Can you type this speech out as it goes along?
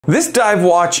This dive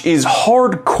watch is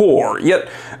hardcore,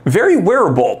 yet very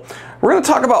wearable. We're going to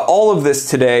talk about all of this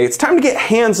today. It's time to get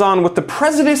hands-on with the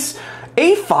Presidis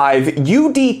A5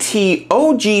 UDT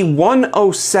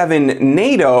OG107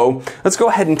 NATO. Let's go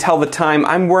ahead and tell the time.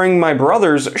 I'm wearing my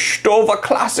brother's Stover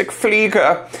Classic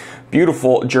Flieger.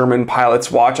 Beautiful German pilot's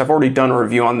watch. I've already done a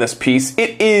review on this piece.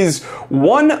 It is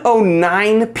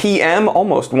 1:09 p.m.,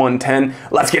 almost 1:10.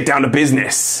 Let's get down to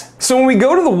business. So when we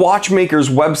go to the watchmaker's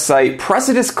website,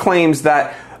 Presidis claims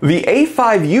that the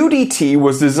A5 UDT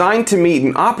was designed to meet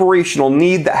an operational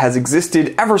need that has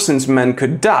existed ever since men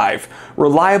could dive: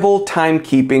 reliable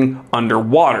timekeeping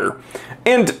underwater.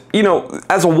 And, you know,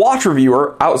 as a watch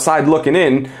reviewer, outside looking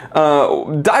in,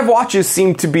 dive watches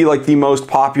seem to be like the most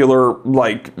popular,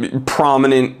 like,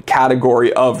 prominent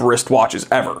category of wristwatches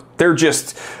ever. They're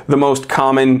just the most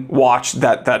common watch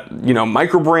that you know,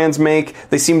 micro brands make.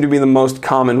 They seem to be the most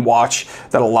common watch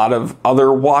that a lot of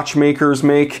other watchmakers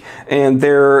make, and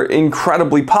they're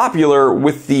incredibly popular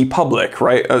with the public,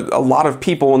 right? A lot of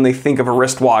people, when they think of a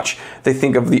wristwatch, they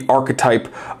think of the archetype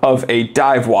of a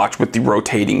dive watch with the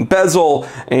rotating bezel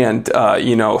and,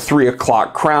 you know, 3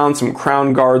 o'clock crown, some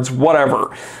crown guards,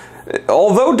 whatever.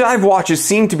 Although dive watches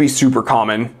seem to be super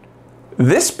common,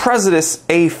 this Presidis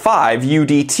A5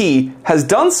 UDT has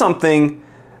done something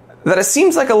that it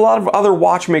seems like a lot of other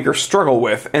watchmakers struggle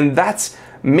with, and that's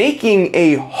making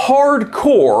a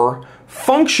hardcore,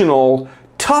 functional,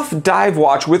 tough dive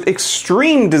watch with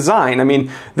extreme design. I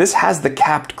mean, this has the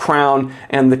capped crown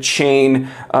and the chain,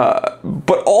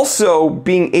 but also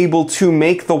being able to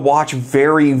make the watch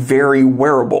very, very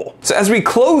wearable. So as we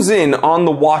close in on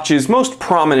the watch's most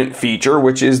prominent feature,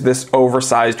 which is this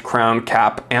oversized crown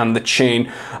cap and the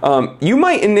chain, you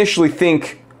might initially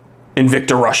think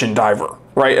Invicta Russian diver.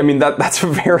 Right? I mean, that's a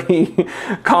very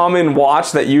common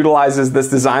watch that utilizes this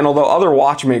design, although other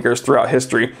watchmakers throughout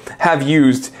history have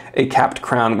used a capped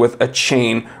crown with a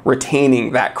chain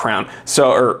retaining that crown.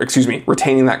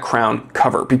 Retaining that crown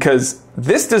cover, because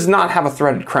this does not have a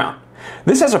threaded crown.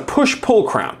 This has a push-pull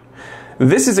crown.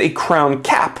 This is a crown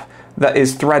cap that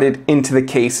is threaded into the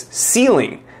case,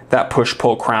 sealing that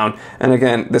push-pull crown. And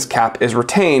again, this cap is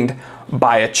retained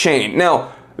by a chain.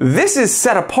 Now, this is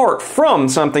set apart from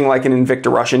something like an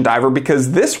Invicta Russian diver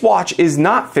because this watch is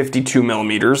not 52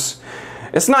 millimeters.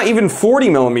 It's not even 40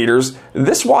 millimeters.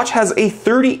 This watch has a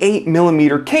 38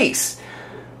 millimeter case.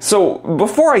 So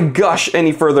before I gush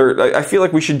any further, I feel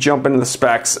like we should jump into the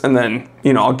specs, and then,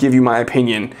 you know, I'll give you my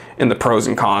opinion in the pros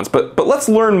and cons. But let's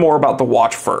learn more about the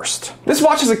watch first. This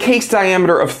watch has a case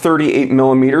diameter of 38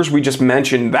 millimeters. We just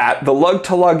mentioned that. The lug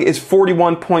to lug is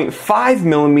 41.5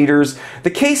 millimeters.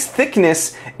 The case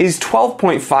thickness is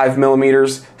 12.5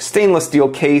 millimeters. Stainless steel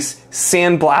case,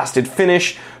 sandblasted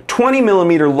finish, 20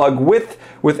 millimeter lug width,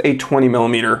 with a 20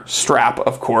 millimeter strap,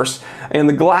 of course. And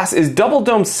the glass is double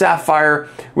dome sapphire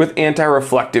with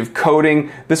anti-reflective coating.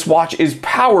 This watch is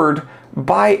powered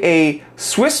by a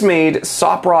Swiss-made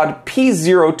Soprod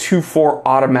P024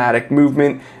 automatic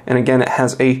movement. And again, it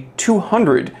has a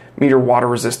 200 meter water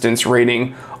resistance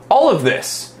rating. All of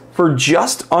this for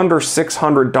just under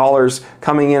 $600,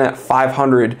 coming in at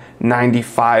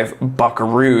 595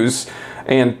 buckaroos.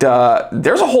 And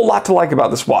there's a whole lot to like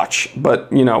about this watch,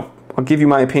 but, you know, I'll give you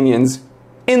my opinions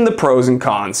in the pros and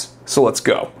cons. So let's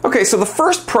go. Okay, so the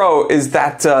first pro is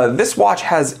that this watch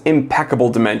has impeccable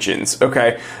dimensions,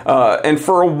 okay? And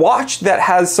for a watch that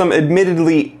has some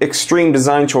admittedly extreme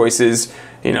design choices,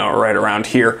 you know, right around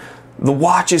here, the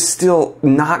watch is still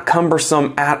not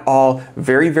cumbersome at all.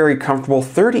 Very, very comfortable.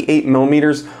 38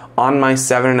 millimeters on my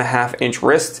 7.5-inch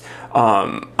wrist.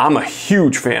 I'm a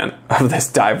huge fan of this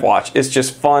dive watch. It's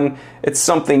just fun. It's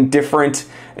something different.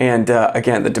 And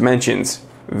again, the dimensions,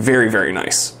 very, very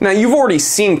nice. Now, you've already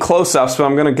seen close-ups, but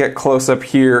I'm going to get close-up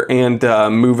here and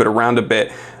move it around a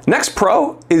bit. Next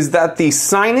pro is that the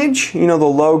signage, you know, the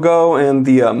logo and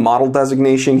the model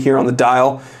designation here on the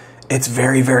dial, it's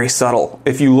very, very subtle.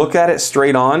 If you look at it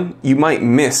straight on, you might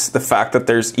miss the fact that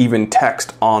there's even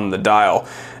text on the dial.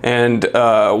 And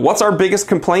what's our biggest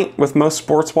complaint with most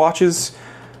sports watches?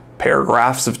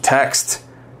 Paragraphs of text.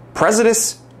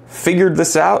 Presidis figured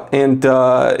this out and,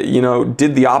 you know,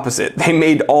 did the opposite. They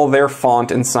made all their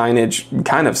font and signage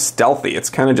kind of stealthy. It's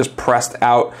kind of just pressed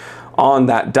out on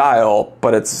that dial,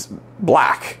 but it's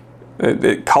black.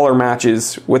 It color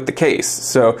matches with the case.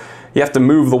 So you have to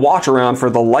move the watch around for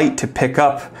the light to pick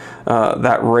up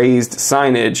that raised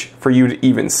signage for you to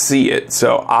even see it.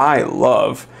 So I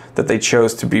love that they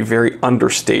chose to be very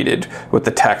understated with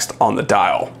the text on the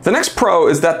dial. The next pro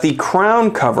is that the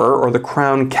crown cover, or the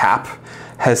crown cap,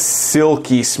 has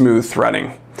silky smooth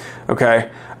threading. Okay,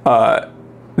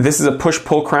 this is a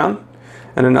push-pull crown,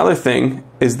 And another thing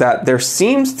is that there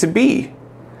seems to be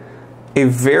a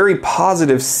very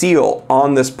positive seal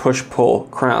on this push-pull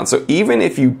crown. So even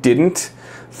if you didn't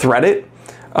thread it,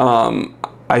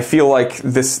 I feel like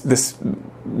this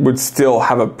would still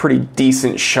have a pretty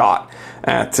decent shot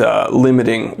at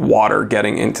limiting water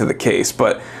getting into the case.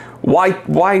 But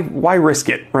why risk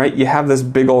it, right? You have this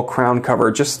big old crown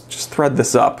cover, just thread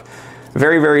this up.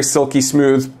 Very, very silky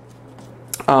smooth.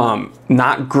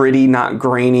 Not gritty, not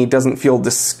grainy, doesn't feel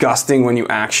disgusting when you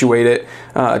actuate it.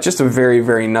 Just a very,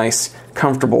 very nice,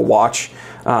 comfortable watch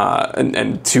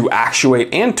and to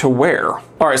actuate and to wear.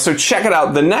 All right, so check it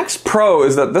out. The next pro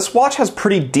is that this watch has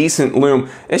pretty decent lume.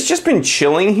 It's just been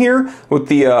chilling here with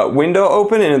the window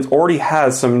open, and it already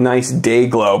has some nice day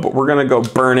glow, but we're gonna go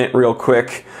burn it real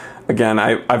quick. Again,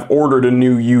 I've ordered a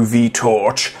new UV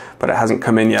torch, but it hasn't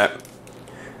come in yet.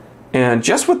 And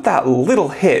just with that little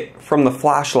hit from the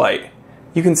flashlight,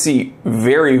 you can see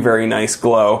very, very nice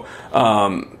glow.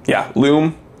 Yeah,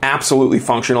 lume, absolutely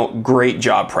functional. Great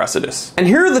job, Presidis. And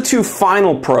here are the two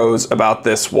final pros about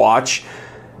this watch.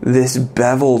 This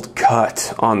beveled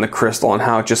cut on the crystal and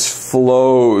how it just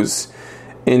flows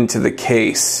into the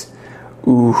case.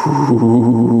 Ooh.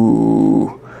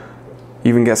 You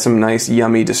even get some nice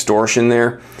yummy distortion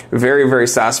there. Very, very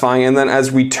satisfying. And then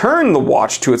as we turn the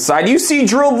watch to its side, you see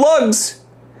drilled lugs.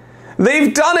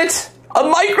 They've done it! A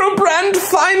micro brand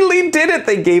finally did it!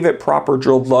 They gave it proper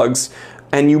drilled lugs.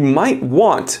 And you might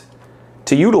want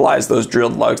to utilize those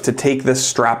drilled lugs to take this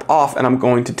strap off, and I'm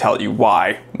going to tell you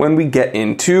why when we get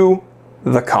into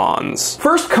the cons.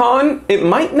 First con, it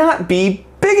might not be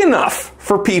big enough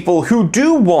for people who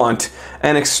do want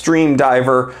an extreme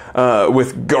diver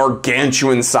with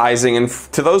gargantuan sizing, and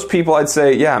to those people I'd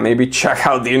say, yeah, maybe check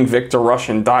out the Invicta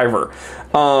Russian diver.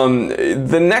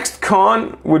 The next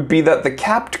con would be that the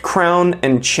capped crown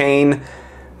and chain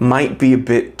might be a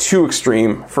bit too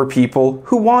extreme for people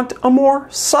who want a more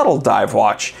subtle dive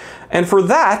watch. And for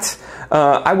that,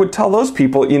 I would tell those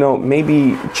people, you know,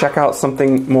 maybe check out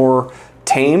something more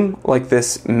tame, like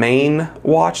this main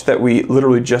watch that we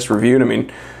literally just reviewed. I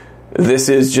mean, this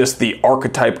is just the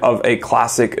archetype of a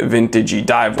classic vintagey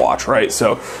dive watch, right?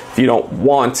 So if you don't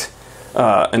want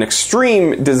an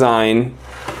extreme design,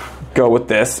 go with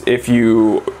this. If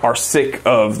you are sick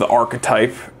of the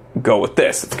archetype, go with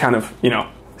this. It's kind of, you know,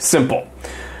 simple.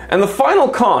 And the final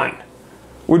con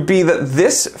would be that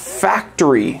this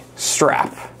factory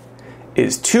strap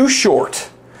is too short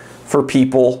for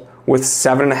people with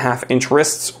 7.5-inch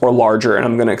wrists or larger, and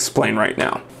I'm going to explain right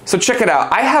now. So check it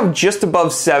out. I have just above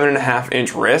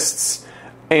 7.5-inch wrists,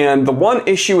 and the one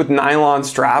issue with nylon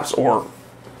straps, or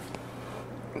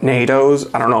NATOs,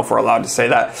 I don't know if we're allowed to say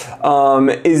that,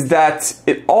 is that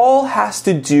it all has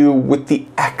to do with the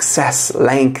excess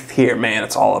length here. Man,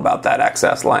 it's all about that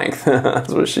excess length.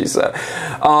 That's what she said.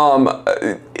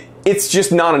 It's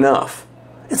just not enough.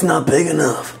 It's not big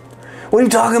enough. What are you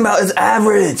talking about? It's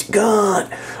average.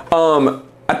 God.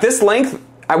 At this length,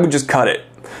 I would just cut it,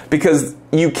 because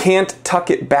you can't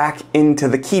tuck it back into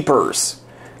the keepers.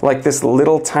 Like this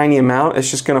little tiny amount, it's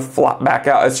just gonna flop back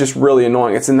out. It's just really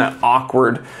annoying. It's in that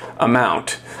awkward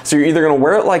amount. So you're either gonna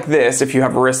wear it like this if you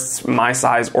have wrists my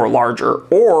size or larger,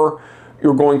 or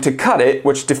you're going to cut it,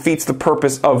 which defeats the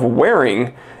purpose of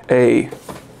wearing a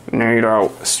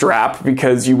NATO strap,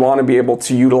 because you want to be able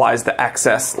to utilize the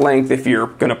excess length if you're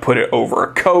going to put it over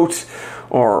a coat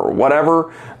or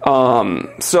whatever.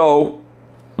 So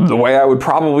the way I would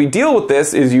probably deal with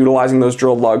this is utilizing those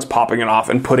drilled lugs, popping it off,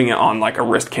 and putting it on like a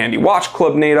wrist candy watch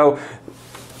club NATO.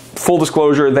 Full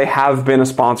disclosure, they have been a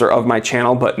sponsor of my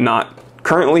channel, but not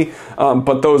currently.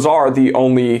 But those are the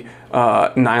only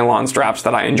nylon straps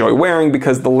that I enjoy wearing,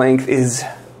 because the length is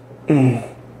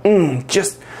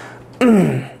just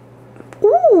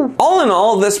all in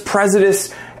all, this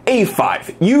Presidis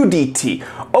A5 UDT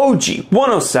OG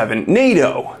 107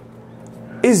 NATO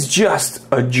is just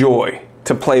a joy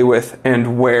to play with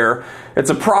and wear.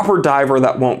 It's a proper diver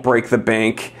that won't break the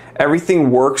bank. Everything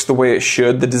works the way it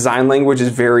should. The design language is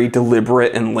very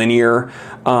deliberate and linear.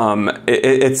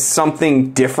 It's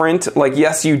something different. Like,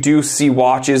 yes, you do see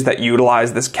watches that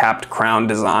utilize this capped crown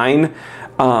design,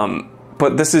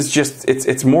 but this is just,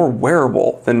 it's more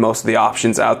wearable than most of the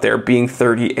options out there, being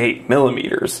 38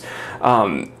 millimeters.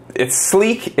 It's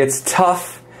sleek, it's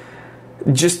tough,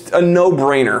 just a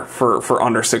no-brainer for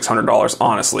under $600,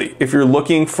 honestly. If you're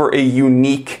looking for a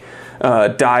unique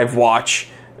dive watch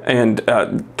and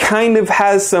kind of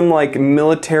has some like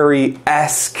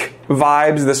military-esque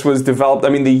vibes, this was developed, I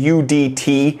mean, the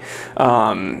UDT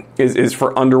is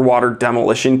for underwater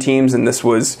demolition teams, and this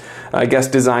was, I guess,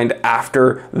 designed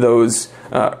after those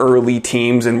early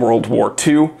teams in World War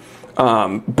II.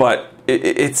 But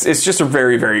it's just a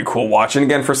very, very cool watch. And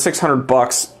again, for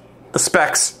 $600, the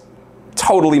specs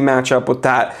totally match up with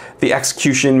that. The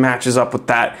execution matches up with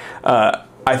that.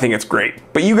 I think it's great.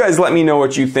 But you guys let me know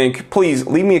what you think. Please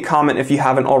leave me a comment if you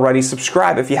haven't already.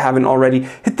 Subscribe if you haven't already.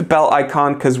 Hit the bell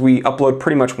icon because we upload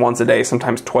pretty much once a day,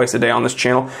 sometimes twice a day on this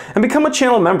channel. And become a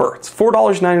channel member. It's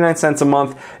 $4.99 a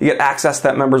month. You get access to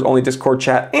that members only Discord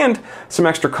chat and some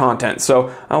extra content.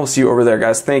 So I will see you over there,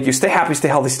 guys. Thank you. Stay happy, stay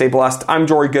healthy, stay blessed. I'm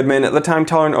Jory Goodman, the Time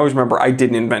Teller, and always remember, I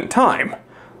didn't invent time.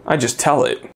 I just tell it.